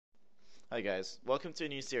Hi guys, welcome to a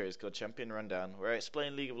new series called Champion Rundown, where I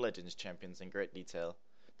explain League of Legends champions in great detail.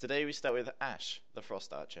 Today we start with Ashe, the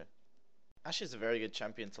Frost Archer. Ashe is a very good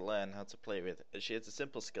champion to learn how to play with, as she has a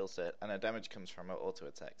simple skill set and her damage comes from her auto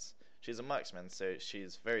attacks. She's a marksman, so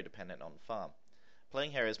she's very dependent on farm.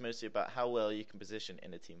 Playing her is mostly about how well you can position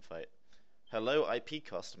in a team fight. Her low IP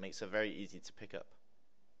cost makes her very easy to pick up.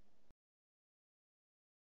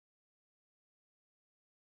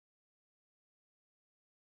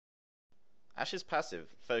 Ashe's passive,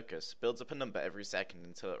 Focus, builds up a number every second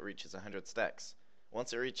until it reaches 100 stacks.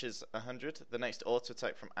 Once it reaches 100, the next auto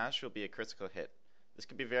attack from Ashe will be a critical hit. This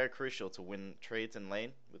can be very crucial to win trades in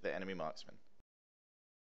lane with the enemy marksman.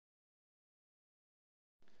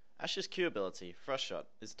 Ashe's Q ability, Frost Shot,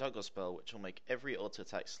 is a toggle spell which will make every auto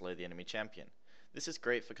attack slow the enemy champion. This is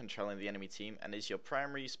great for controlling the enemy team and is your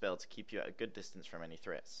primary spell to keep you at a good distance from any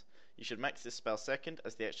threats. You should max this spell second,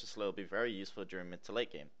 as the extra slow will be very useful during mid to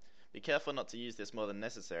late game. Be careful not to use this more than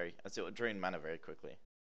necessary, as it will drain mana very quickly.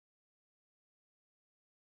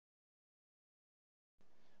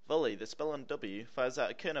 Volley, the spell on W, fires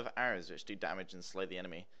out a cone of arrows which do damage and slay the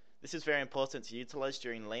enemy. This is very important to utilize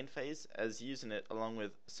during lane phase, as using it along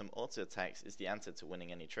with some auto attacks is the answer to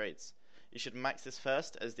winning any trades. You should max this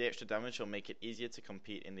first, as the extra damage will make it easier to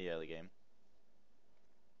compete in the early game.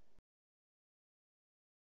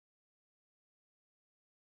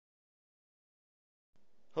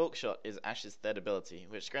 Hawkshot is Ashe's third ability,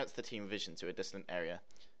 which grants the team vision to a distant area.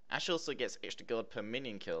 Ashe also gets extra gold per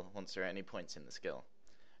minion kill once there are any points in the skill.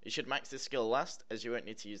 You should max this skill last, as you won't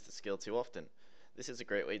need to use the skill too often. This is a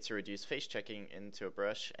great way to reduce face checking into a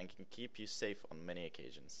brush and can keep you safe on many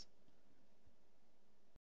occasions.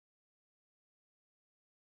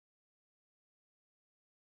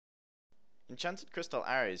 Enchanted Crystal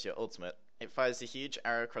Arrow is your ultimate. It fires a huge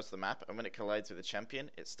arrow across the map, and when it collides with a champion,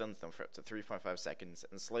 it stuns them for up to 3.5 seconds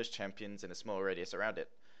and slows champions in a small radius around it.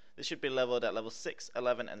 This should be leveled at level 6,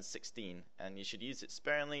 11 and 16, and you should use it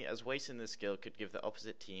sparingly, as wasting this skill could give the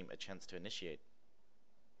opposite team a chance to initiate.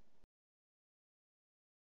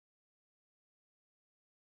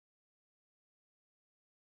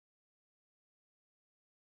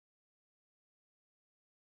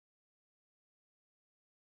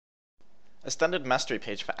 A standard mastery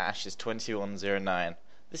page for Ashe is 2109.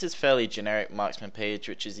 This is fairly generic marksman page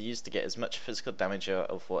which is used to get as much physical damage out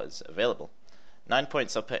of what is available. 9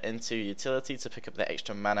 points are put into utility to pick up the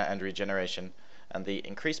extra mana and regeneration, and the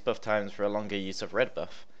increased buff times for a longer use of red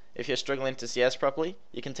buff. If you're struggling to CS properly,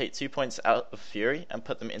 you can take 2 points out of Fury and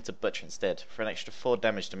put them into Butcher instead, for an extra 4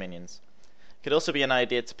 damage to minions. It could also be an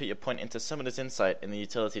idea to put your point into Summoner's Insight in the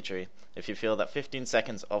utility tree, if you feel that 15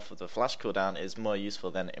 seconds off of the flash cooldown is more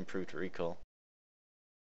useful than improved recall.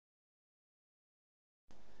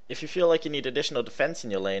 If you feel like you need additional defense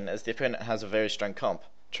in your lane, as the opponent has a very strong comp,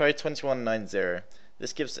 try 2190.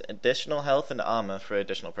 This gives additional health and armor for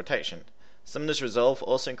additional protection. Summoner's Resolve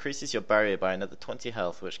also increases your barrier by another 20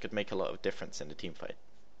 health, which could make a lot of difference in a teamfight.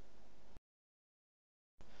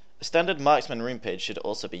 A standard marksman rune page should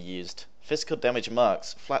also be used. Physical damage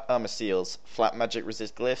marks, flat armor seals, flat magic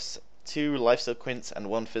resist glyphs, 2 lifesteal quints and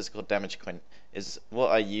 1 physical damage quint is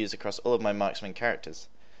what I use across all of my marksman characters.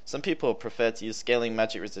 Some people prefer to use scaling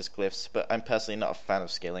magic resist glyphs, but I'm personally not a fan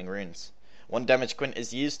of scaling runes. 1 damage quint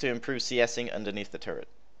is used to improve CSing underneath the turret.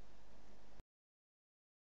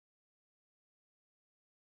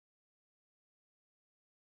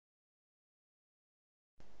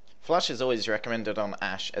 Flash is always recommended on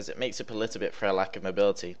Ashe, as it makes up a little bit for her lack of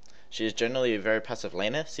mobility. She is generally a very passive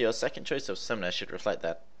laner, so your second choice of summoner should reflect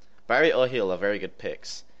that. Barrier or heal are very good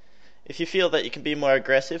picks. If you feel that you can be more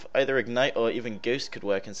aggressive, either Ignite or even Ghost could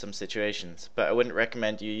work in some situations, but I wouldn't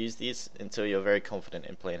recommend you use these until you're very confident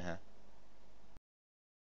in playing her.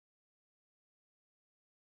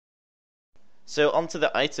 So onto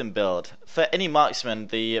the item build. For any marksman,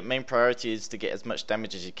 the main priority is to get as much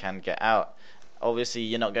damage as you can get out. Obviously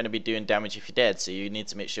you're not going to be doing damage if you're dead, so you need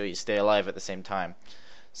to make sure you stay alive at the same time.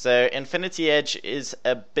 So Infinity Edge is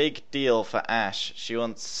a big deal for Ashe. She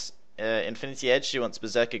wants Infinity Edge, she wants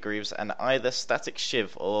Berserker Greaves and either Static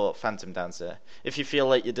Shiv or Phantom Dancer. If you feel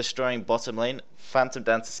like you're destroying bottom lane, Phantom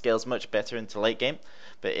Dancer scales much better into late game,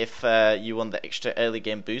 but if you want the extra early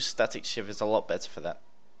game boost, Static Shiv is a lot better for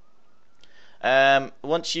that.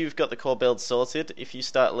 Once you've got the core build sorted, if you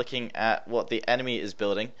start looking at what the enemy is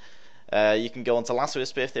building, you can go on to Last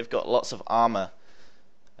Whisper if they've got lots of armor.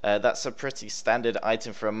 That's a pretty standard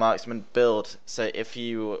item for a marksman build, so if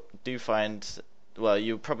you do find, well,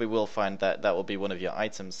 you probably will find that that will be one of your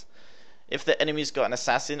items. If the enemy's got an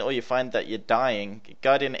assassin or you find that you're dying,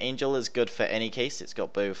 Guardian Angel is good for any case. It's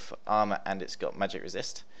got both armor and it's got magic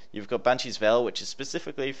resist. You've got Banshee's Veil, which is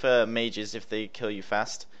specifically for mages if they kill you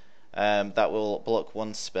fast. That will block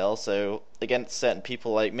one spell, so against certain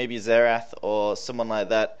people like maybe Xerath or someone like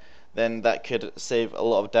that, then that could save a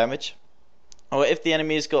lot of damage. Or if the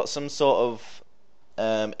enemy's got some sort of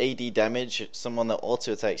AD damage, someone that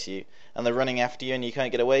auto attacks you, and they're running after you and you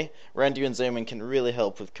can't get away, Randu and Zoman can really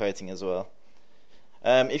help with kiting as well.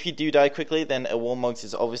 If you do die quickly, then a Warmogs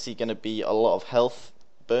is obviously going to be a lot of health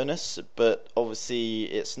bonus, but obviously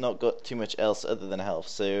it's not got too much else other than health,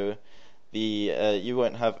 so you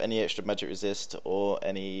won't have any extra magic resist or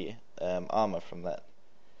any armor from that.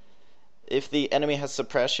 If the enemy has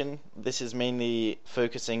suppression, this is mainly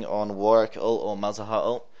focusing on Warwick ult or Malzahar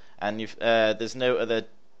ult, and there's no other,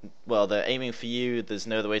 well, they're aiming for you, there's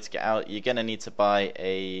no other way to get out. You're going to need to buy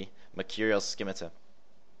a Mercurial Scimitar.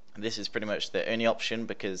 This is pretty much the only option,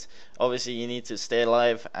 because obviously you need to stay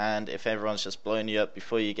alive, and if everyone's just blowing you up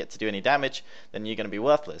before you get to do any damage, then you're going to be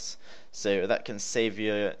worthless. So that can save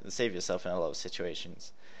yourself in a lot of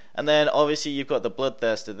situations. And then obviously you've got the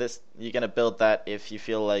Bloodthirster. This, you're going to build that if you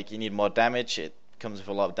feel like you need more damage. It comes with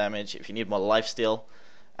a lot of damage. If you need more lifesteal,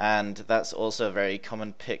 and that's also a very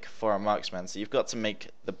common pick for a marksman. So you've got to make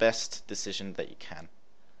the best decision that you can.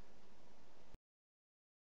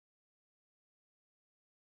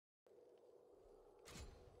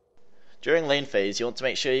 During lane phase, you want to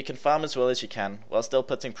make sure you can farm as well as you can, while still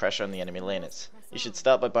putting pressure on the enemy laners. You should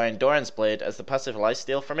start by buying Doran's Blade, as the passive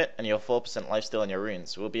lifesteal from it and your 4% lifesteal on your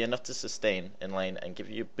runes will be enough to sustain in lane and give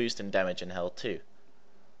you a boost in damage and health too.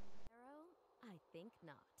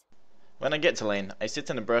 When I get to lane, I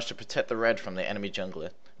sit in a bush to protect the red from the enemy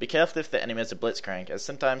jungler. Be careful if the enemy has a blitzcrank, as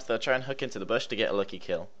sometimes they'll try and hook into the bush to get a lucky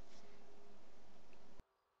kill.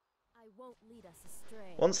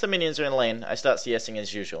 Once the minions are in lane, I start CSing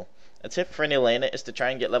as usual. A tip for any laner is to try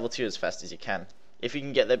and get level 2 as fast as you can. If you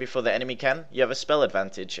can get there before the enemy can, you have a spell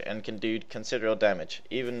advantage and can do considerable damage,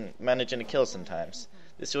 even managing a kill sometimes.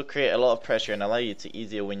 This will create a lot of pressure and allow you to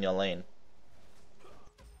easier win your lane.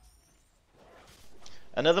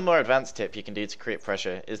 Another more advanced tip you can do to create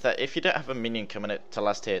pressure is that if you don't have a minion coming to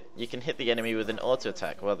last hit, you can hit the enemy with an auto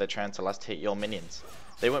attack while they're trying to last hit your minions.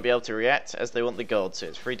 They won't be able to react as they want the gold, so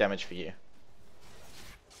it's free damage for you.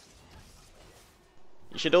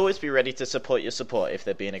 You should always be ready to support your support if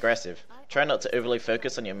they're being aggressive. Try not to overly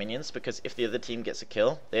focus on your minions, because if the other team gets a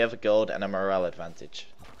kill, they have a gold and a morale advantage.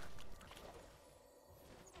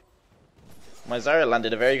 My Zyra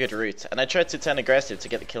landed a very good route, and I tried to turn aggressive to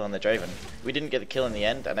get the kill on the Draven. We didn't get the kill in the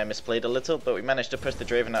end, and I misplayed a little, but we managed to push the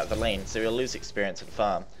Draven out of the lane, so we'll lose experience and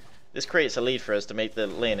farm. This creates a lead for us to make the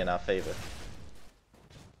lane in our favour.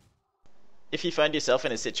 If you find yourself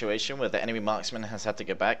in a situation where the enemy marksman has had to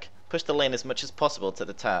go back, push the lane as much as possible to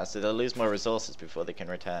the tower so they'll lose more resources before they can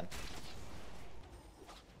return.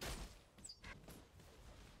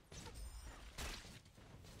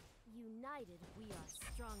 United, we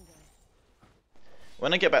are stronger.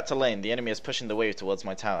 When I get back to lane, the enemy is pushing the wave towards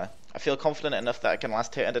my tower. I feel confident enough that I can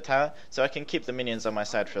last hit under tower, so I can keep the minions on my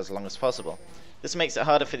side for as long as possible. This makes it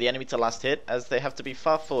harder for the enemy to last hit, as they have to be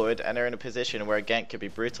far forward and are in a position where a gank could be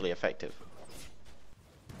brutally effective.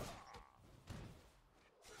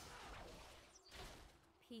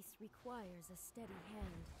 Peace requires a steady hand.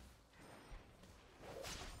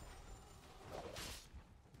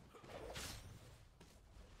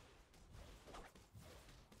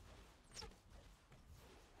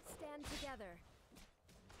 Stand together.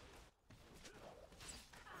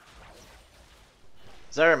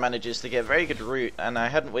 Zyra manages to get a very good route, and I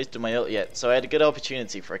hadn't wasted my ult yet, so I had a good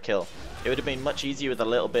opportunity for a kill. It would have been much easier with a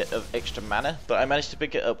little bit of extra mana, but I managed to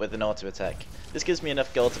pick it up with an auto attack. This gives me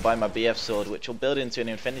enough gold to buy my BF sword, which will build into an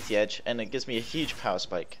Infinity Edge, and it gives me a huge power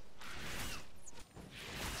spike.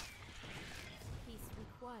 Peace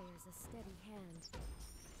requires a steady hand.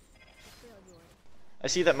 I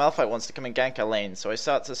see that Malphite wants to come and gank our lane, so I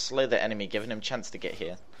start to slow the enemy, giving him a chance to get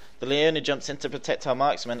here. The Leona jumps in to protect our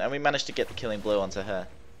marksman, and we manage to get the killing blow onto her.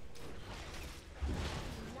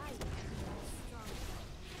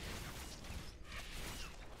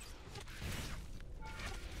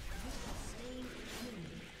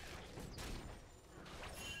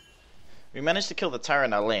 We manage to kill the tower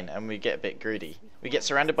in our lane, and we get a bit greedy. We get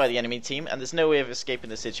surrounded by the enemy team, and there's no way of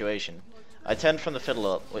escaping the situation. I turn from the fiddle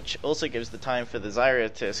ult, which also gives the time for the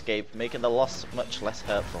Zyra to escape, making the loss much less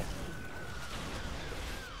hurtful.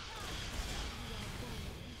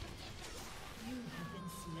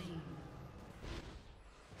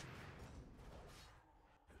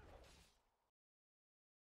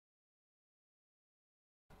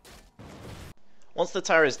 Once the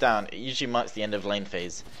tower is down, it usually marks the end of lane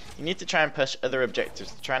phase. You need to try and push other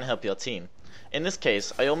objectives to try and help your team. In this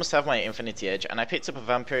case, I almost have my Infinity Edge, and I picked up a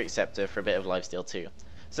Vampiric Scepter for a bit of lifesteal too.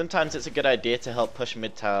 Sometimes it's a good idea to help push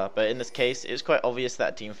mid tower, but in this case, it was quite obvious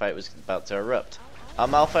that a teamfight was about to erupt.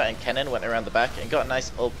 Malphite and Kennen went around the back and got a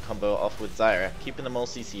nice ult combo off with Zyra, keeping them all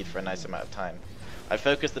CC'd for a nice amount of time. I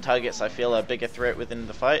focus the targets I feel are a bigger threat within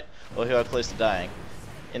the fight, or who are close to dying.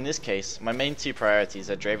 In this case, my main two priorities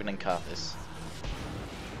are Draven and Karthus.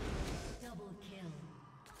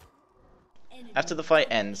 After the fight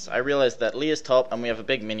ends, I realize that Lee is top and we have a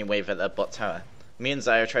big minion wave at their bot tower. Me and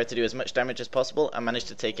Zyra try to do as much damage as possible and manage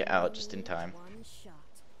to take it out just in time.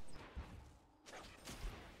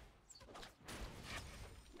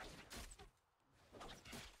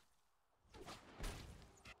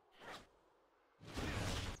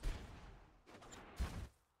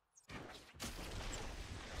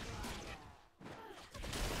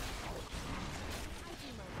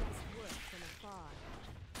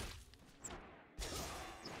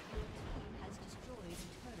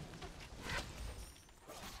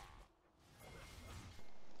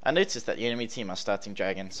 I noticed that the enemy team are starting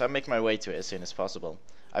Dragon, so I make my way to it as soon as possible.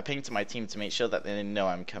 I ping to my team to make sure that they know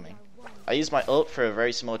I'm coming. I use my ult for a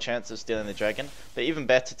very small chance of stealing the Dragon, but even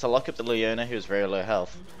better to lock up the Leona who is very low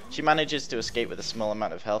health. She manages to escape with a small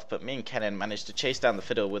amount of health, but me and Kennen manage to chase down the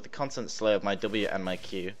fiddle with the constant slow of my W and my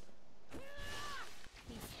Q.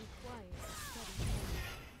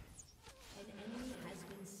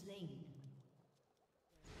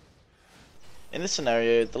 In this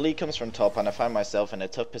scenario, the lead comes from top and I find myself in a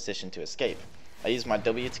tough position to escape. I use my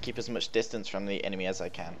W to keep as much distance from the enemy as I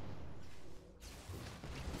can.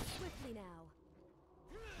 Swiftly now.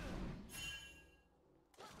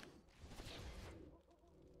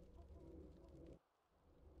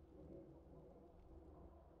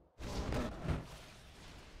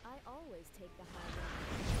 I always take the high road.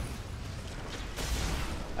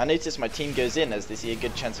 I notice my team goes in as they see a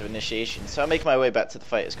good chance of initiation, so I make my way back to the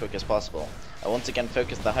fight as quick as possible. I once again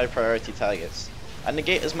focus the high priority targets. I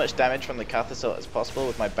negate as much damage from the Karthus ult as possible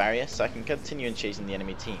with my barrier so I can continue in chasing the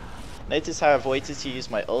enemy team. Notice how I avoided to use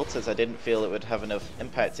my ult as I didn't feel it would have enough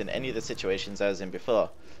impact in any of the situations I was in before.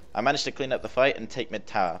 I managed to clean up the fight and take mid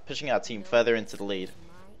tower, pushing our team further into the lead.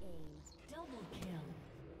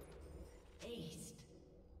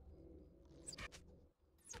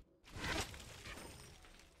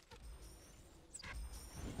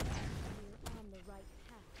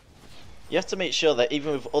 You have to make sure that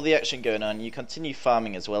even with all the action going on, you continue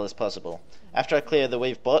farming as well as possible. After I clear the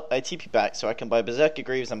wave bot, I TP back so I can buy Berserker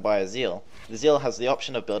Greaves and buy a Zeal. The Zeal has the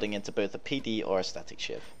option of building into both a PD or a static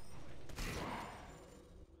shiv.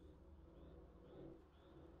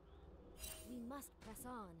 We must press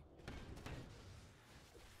on.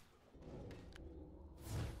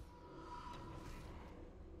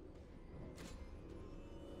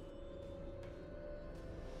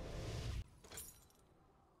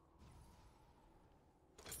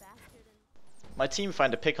 My team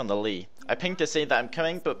find a pick on the Lee. I ping to say that I'm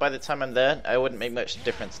coming, but by the time I'm there, I wouldn't make much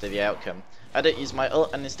difference to the outcome. I don't use my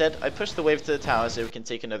ult and instead I push the wave to the tower so we can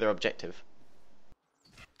take another objective.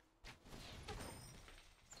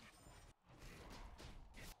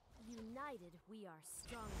 United, we are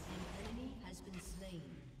strong. An enemy has been slain.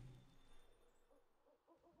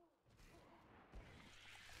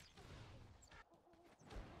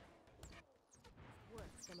 Work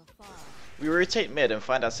from afar. We rotate mid and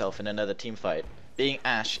find ourselves in another team fight. Being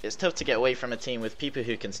Ashe, it's tough to get away from a team with people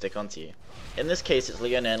who can stick onto you. In this case it's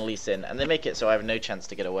Leona and Lee Sin, and they make it so I have no chance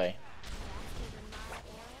to get away.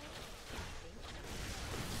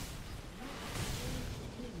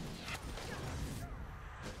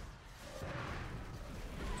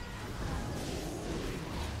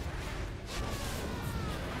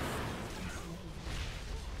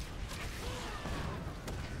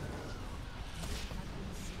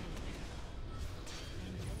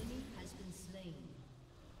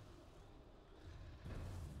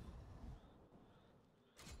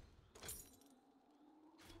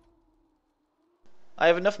 I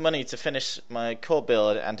have enough money to finish my core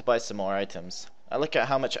build and to buy some more items. I look at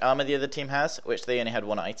how much armor the other team has, which they only had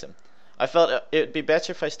one item. I felt it would be better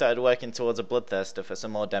if I started working towards a Bloodthirster for some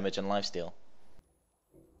more damage and lifesteal.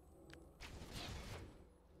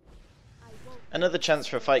 Another chance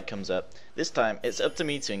for a fight comes up. This time, it's up to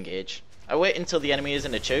me to engage. I wait until the enemy is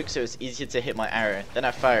in a choke so it's easier to hit my arrow, then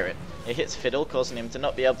I fire it. It hits Fiddle, causing him to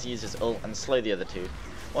not be able to use his ult and slow the other two.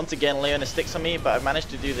 Once again, Leona sticks on me, but I've managed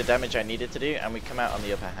to do the damage I needed to do, and we come out on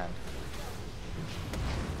the upper hand.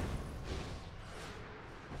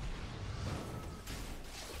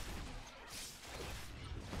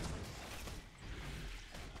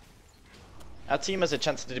 Our team has a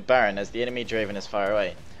chance to do Baron as the enemy Draven is far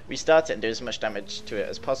away. We start it and do as much damage to it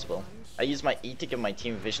as possible. I use my E to give my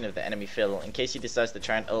team vision of the enemy fiddle in case he decides to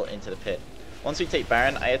try and ult into the pit. Once we take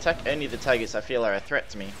Baron, I attack only the targets I feel are a threat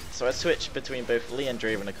to me, so I switch between both Lee and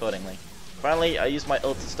Draven accordingly. Finally, I use my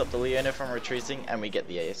ult to stop the Leona from retreating and we get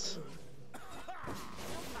the ace.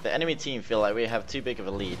 The enemy team feel like we have too big of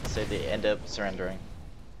a lead, so they end up surrendering.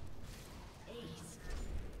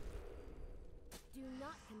 Do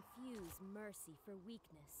not confuse mercy for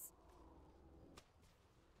weakness.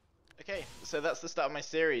 Okay, so that's the start of my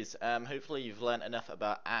series. Hopefully you've learned enough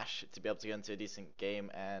about Ashe to be able to go into a decent game,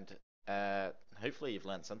 and hopefully you've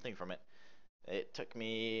learned something from it. It took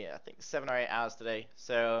me, I think, 7 or 8 hours today,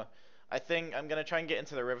 so I think I'm going to try and get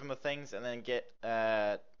into the rhythm of things and then get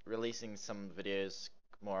releasing some videos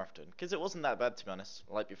more often, because it wasn't that bad, to be honest.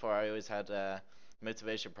 Like before, I always had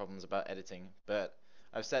motivation problems about editing, but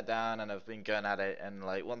I've sat down and I've been going at it, and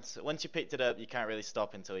like once you picked it up, you can't really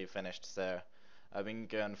stop until you're finished, so I've been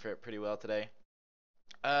going for it pretty well today.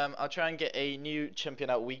 I'll try and get a new champion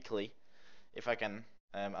out weekly, if I can.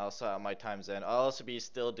 I'll sort out my time zone. I'll also be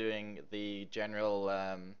still doing the general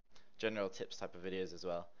tips type of videos as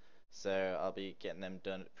well. So I'll be getting them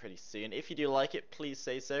done pretty soon. If you do like it, please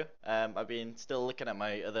say so. I've been still looking at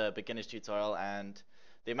my other beginner's tutorial, and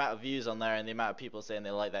the amount of views on there and the amount of people saying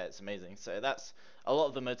they like that, it's amazing. So that's a lot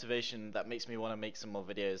of the motivation that makes me want to make some more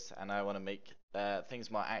videos, and I want to make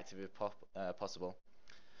things more active if possible.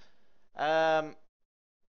 I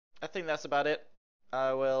think that's about it.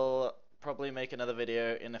 I will probably make another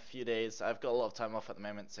video in a few days. I've got a lot of time off at the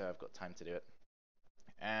moment, so I've got time to do it.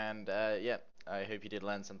 And yeah, I hope you did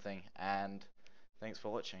learn something, and thanks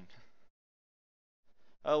for watching.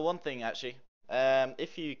 Oh, one thing actually,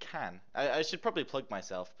 if you can, I should probably plug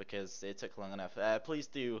myself because it took long enough. Please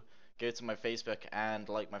do go to my Facebook and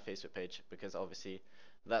like my Facebook page, because obviously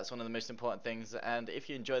that's one of the most important things. And if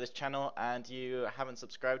you enjoy this channel and you haven't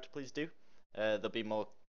subscribed, please do. There'll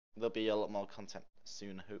be a lot more content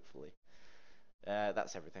soon, hopefully.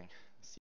 That's everything.